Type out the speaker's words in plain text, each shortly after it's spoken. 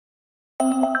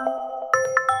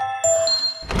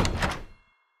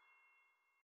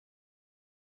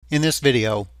In this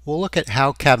video, we'll look at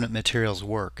how cabinet materials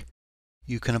work.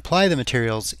 You can apply the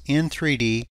materials in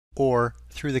 3D or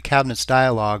through the cabinet's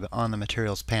dialog on the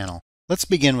materials panel. Let's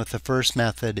begin with the first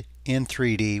method in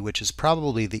 3D, which is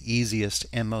probably the easiest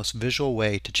and most visual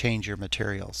way to change your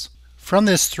materials. From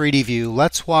this 3D view,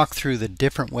 let's walk through the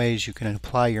different ways you can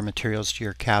apply your materials to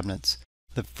your cabinets.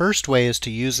 The first way is to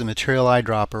use the material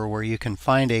eyedropper, where you can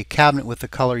find a cabinet with the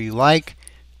color you like,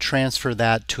 transfer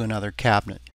that to another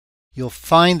cabinet. You'll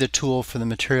find the tool for the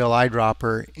material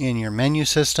eyedropper in your menu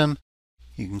system.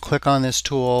 You can click on this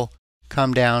tool,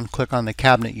 come down, click on the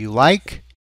cabinet you like.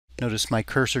 Notice my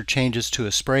cursor changes to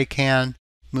a spray can.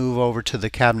 Move over to the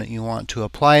cabinet you want to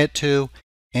apply it to,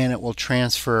 and it will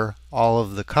transfer all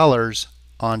of the colors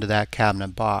onto that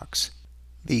cabinet box.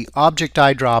 The object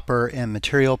eyedropper and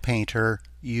material painter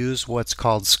use what's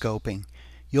called scoping.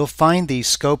 You'll find these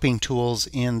scoping tools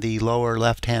in the lower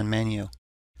left-hand menu.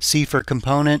 C for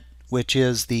component, which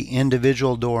is the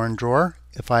individual door and drawer.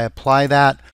 If I apply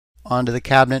that onto the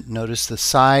cabinet, notice the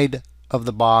side of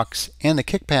the box and the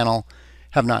kick panel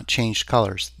have not changed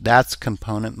colors. That's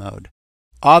component mode.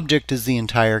 Object is the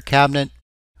entire cabinet.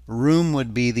 Room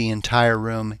would be the entire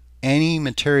room. Any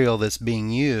material that's being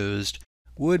used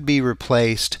would be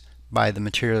replaced by the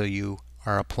material you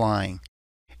are applying.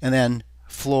 And then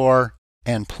floor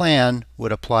and plan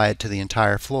would apply it to the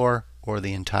entire floor or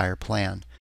the entire plan.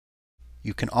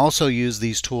 You can also use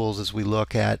these tools as we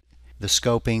look at the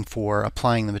scoping for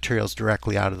applying the materials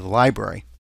directly out of the library.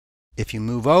 If you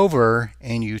move over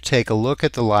and you take a look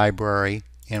at the library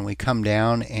and we come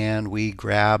down and we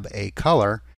grab a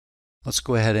color, let's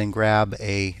go ahead and grab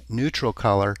a neutral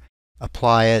color,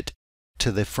 apply it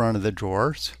to the front of the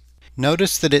drawers.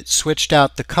 Notice that it switched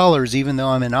out the colors even though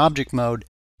I'm in object mode,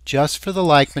 just for the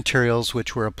like materials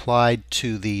which were applied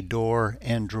to the door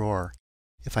and drawer.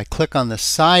 If I click on the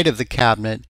side of the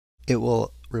cabinet, it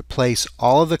will replace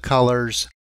all of the colors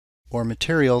or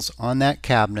materials on that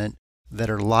cabinet that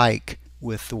are like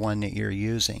with the one that you're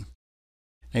using.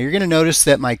 Now you're going to notice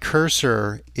that my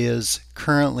cursor is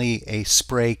currently a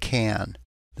spray can.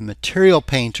 The material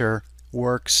painter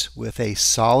works with a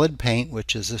solid paint,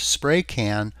 which is a spray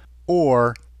can,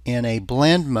 or in a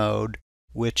blend mode,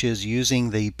 which is using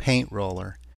the paint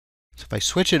roller. So if I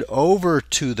switch it over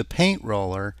to the paint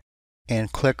roller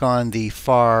and click on the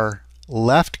far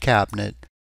left cabinet,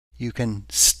 you can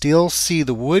still see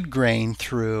the wood grain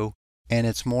through, and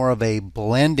it's more of a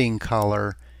blending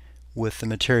color with the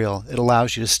material. It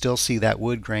allows you to still see that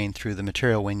wood grain through the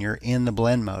material when you're in the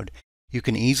blend mode. You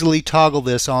can easily toggle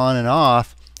this on and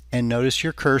off, and notice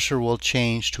your cursor will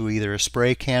change to either a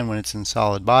spray can when it's in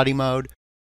solid body mode,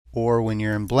 or when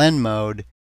you're in blend mode,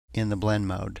 in the blend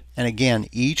mode. And again,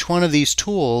 each one of these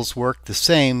tools work the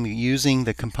same using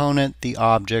the component, the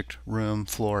object, room,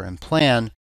 floor, and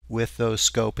plan with those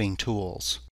scoping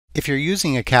tools. If you're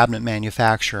using a cabinet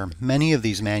manufacturer, many of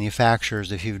these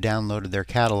manufacturers, if you've downloaded their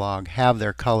catalog, have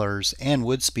their colors and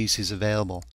wood species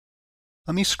available.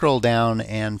 Let me scroll down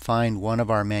and find one of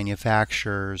our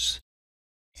manufacturers,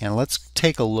 and let's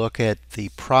take a look at the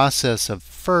process of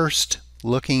first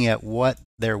looking at what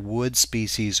their wood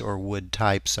species or wood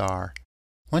types are.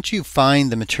 Once you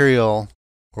find the material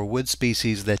or wood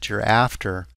species that you're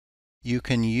after, you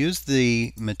can use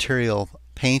the material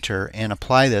painter and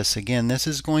apply this. Again, this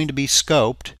is going to be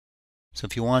scoped, so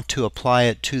if you want to apply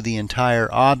it to the entire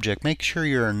object, make sure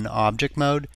you're in object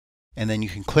mode, and then you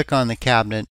can click on the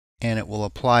cabinet and it will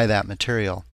apply that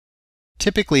material.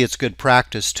 Typically it's good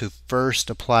practice to first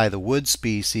apply the wood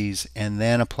species and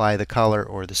then apply the color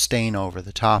or the stain over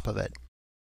the top of it.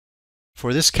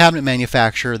 For this cabinet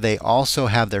manufacturer, they also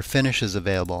have their finishes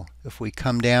available. If we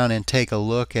come down and take a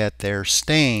look at their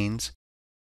stains,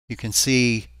 you can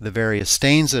see the various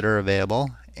stains that are available,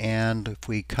 and if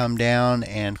we come down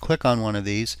and click on one of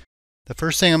these, the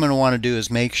first thing I'm going to want to do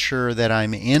is make sure that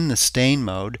I'm in the stain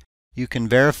mode. You can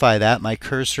verify that. My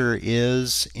cursor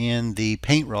is in the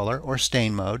paint roller or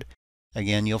stain mode.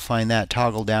 Again, you'll find that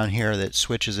toggle down here that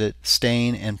switches it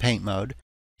stain and paint mode.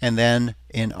 And then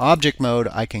in object mode,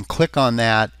 I can click on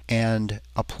that and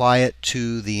apply it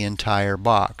to the entire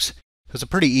box. So it's a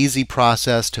pretty easy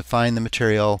process to find the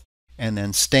material and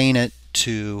then stain it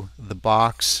to the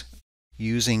box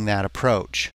using that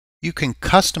approach. You can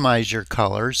customize your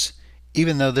colors.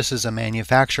 Even though this is a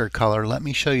manufacturer color, let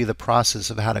me show you the process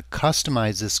of how to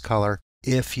customize this color.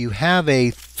 If you have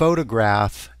a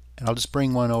photograph, and I'll just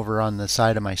bring one over on the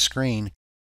side of my screen,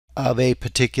 of a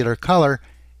particular color,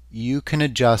 you can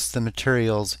adjust the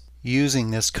materials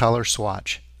using this color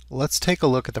swatch. Let's take a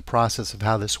look at the process of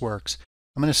how this works.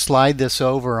 I'm going to slide this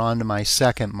over onto my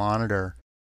second monitor.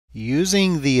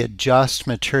 Using the Adjust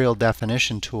Material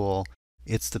Definition tool,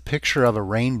 It's the picture of a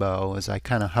rainbow as I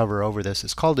kind of hover over this.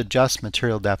 It's called Adjust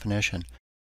Material Definition.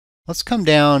 Let's come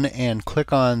down and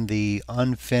click on the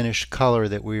unfinished color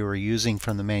that we were using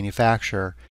from the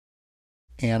manufacturer.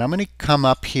 And I'm going to come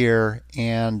up here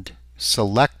and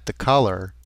select the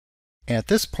color. And at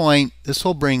this point, this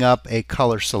will bring up a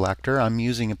color selector. I'm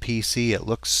using a PC. It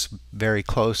looks very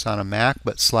close on a Mac,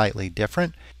 but slightly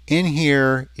different. In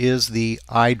here is the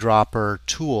Eyedropper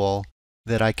tool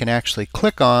that I can actually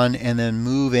click on and then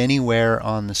move anywhere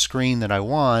on the screen that I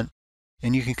want.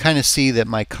 And you can kind of see that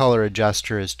my color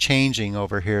adjuster is changing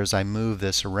over here as I move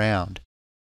this around.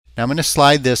 Now I'm going to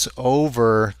slide this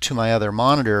over to my other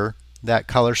monitor, that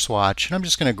color swatch, and I'm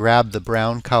just going to grab the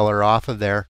brown color off of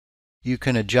there. You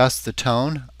can adjust the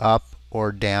tone up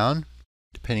or down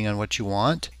depending on what you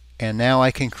want. And now I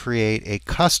can create a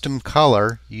custom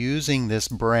color using this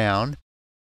brown.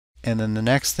 And then the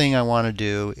next thing I want to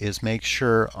do is make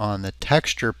sure on the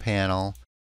texture panel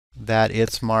that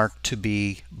it's marked to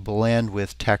be blend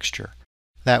with texture.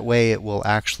 That way it will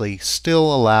actually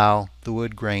still allow the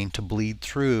wood grain to bleed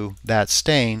through that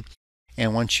stain.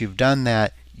 And once you've done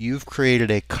that, you've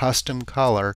created a custom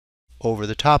color over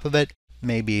the top of it.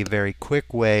 Maybe a very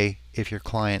quick way if your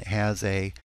client has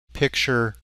a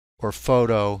picture or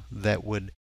photo that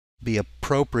would be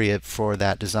appropriate for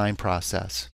that design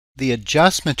process. The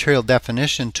Adjust Material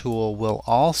Definition tool will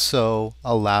also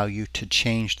allow you to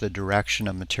change the direction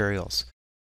of materials.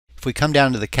 If we come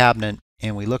down to the cabinet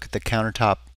and we look at the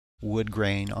countertop wood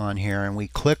grain on here and we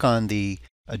click on the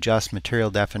Adjust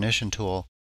Material Definition tool,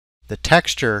 the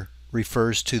texture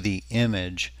refers to the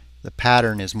image. The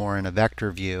pattern is more in a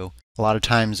vector view. A lot of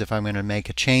times if I'm going to make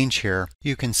a change here,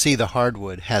 you can see the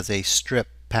hardwood has a strip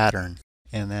pattern,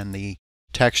 and then the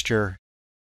texture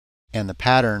and the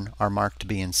pattern are marked to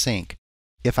be in sync.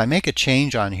 If I make a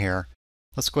change on here,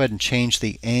 let's go ahead and change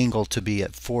the angle to be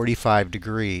at 45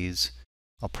 degrees.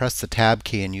 I'll press the Tab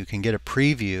key and you can get a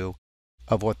preview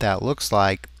of what that looks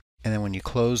like. And then when you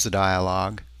close the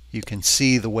dialog, you can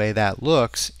see the way that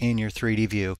looks in your 3D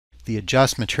view. The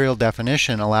Adjust Material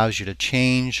Definition allows you to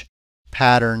change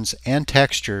patterns and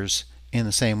textures in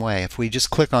the same way. If we just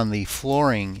click on the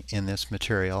flooring in this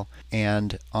material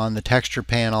and on the texture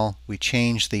panel we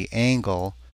change the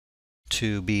angle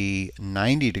to be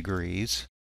 90 degrees,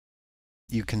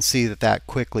 you can see that that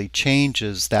quickly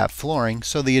changes that flooring.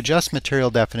 So the Adjust Material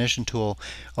Definition tool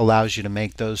allows you to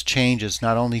make those changes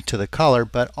not only to the color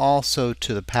but also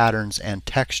to the patterns and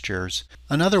textures.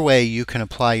 Another way you can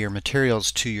apply your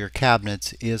materials to your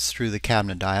cabinets is through the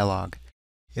cabinet dialog.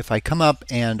 If I come up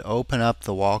and open up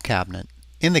the wall cabinet,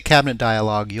 in the cabinet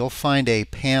dialog you'll find a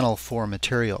panel for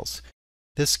materials.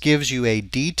 This gives you a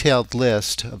detailed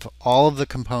list of all of the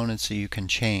components that you can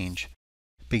change,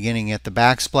 beginning at the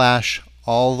backsplash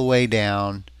all the way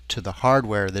down to the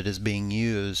hardware that is being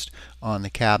used on the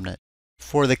cabinet.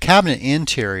 For the cabinet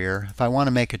interior, if I want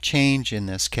to make a change in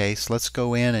this case, let's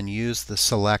go in and use the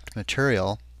Select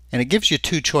Material. And it gives you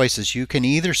two choices. You can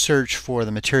either search for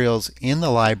the materials in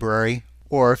the library,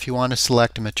 or if you want to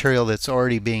select a material that's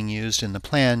already being used in the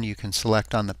plan, you can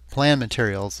select on the plan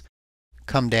materials,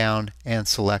 come down and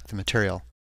select the material.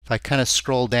 If I kind of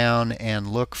scroll down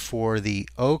and look for the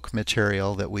oak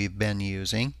material that we've been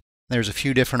using, there's a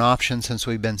few different options since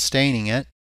we've been staining it.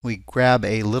 We grab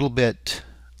a little bit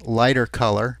lighter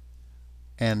color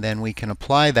and then we can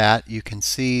apply that. You can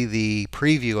see the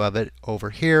preview of it over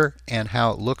here and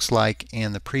how it looks like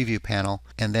in the preview panel.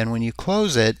 And then when you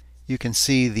close it, you can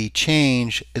see the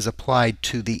change is applied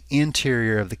to the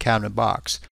interior of the cabinet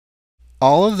box.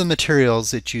 All of the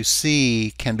materials that you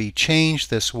see can be changed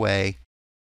this way.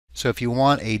 So if you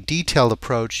want a detailed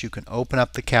approach, you can open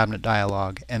up the cabinet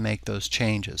dialog and make those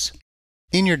changes.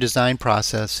 In your design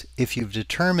process, if you've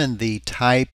determined the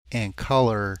type and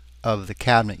color of the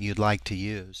cabinet you'd like to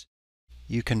use,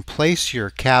 you can place your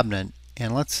cabinet,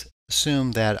 and let's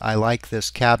assume that I like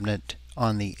this cabinet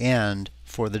on the end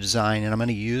for the design, and I'm going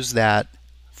to use that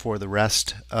for the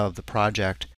rest of the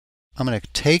project. I'm going to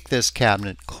take this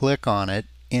cabinet, click on it.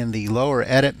 In the lower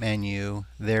edit menu,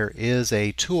 there is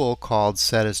a tool called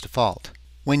Set as Default.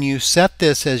 When you set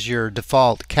this as your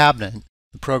default cabinet,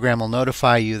 the program will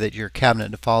notify you that your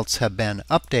cabinet defaults have been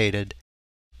updated,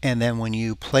 and then when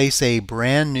you place a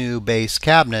brand new base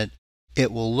cabinet,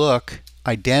 it will look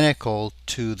identical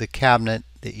to the cabinet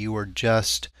that you were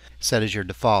just set as your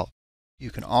default. You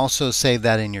can also save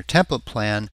that in your template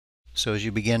plan, so as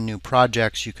you begin new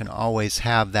projects you can always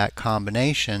have that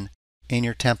combination in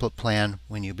your template plan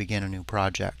when you begin a new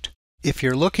project. If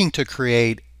you're looking to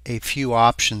create a few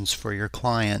options for your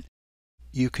client,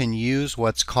 you can use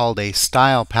what's called a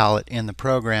style palette in the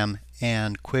program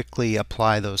and quickly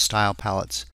apply those style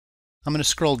palettes. I'm going to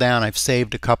scroll down. I've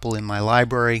saved a couple in my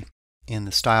library in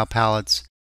the style palettes.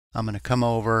 I'm going to come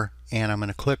over and I'm going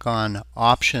to click on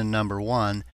option number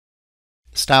 1.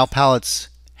 Style palettes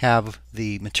have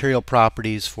the material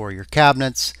properties for your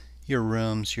cabinets, your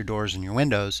rooms, your doors, and your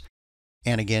windows.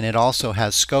 And again, it also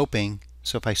has scoping.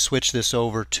 So if I switch this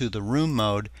over to the room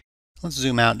mode, let's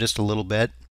zoom out just a little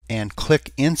bit and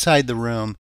click inside the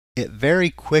room, it very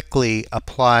quickly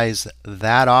applies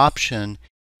that option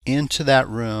into that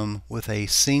room with a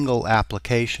single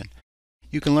application.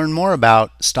 You can learn more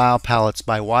about style palettes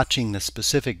by watching the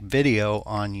specific video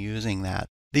on using that.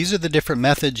 These are the different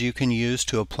methods you can use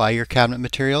to apply your cabinet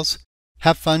materials.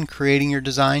 Have fun creating your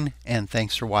design, and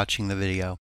thanks for watching the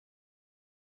video.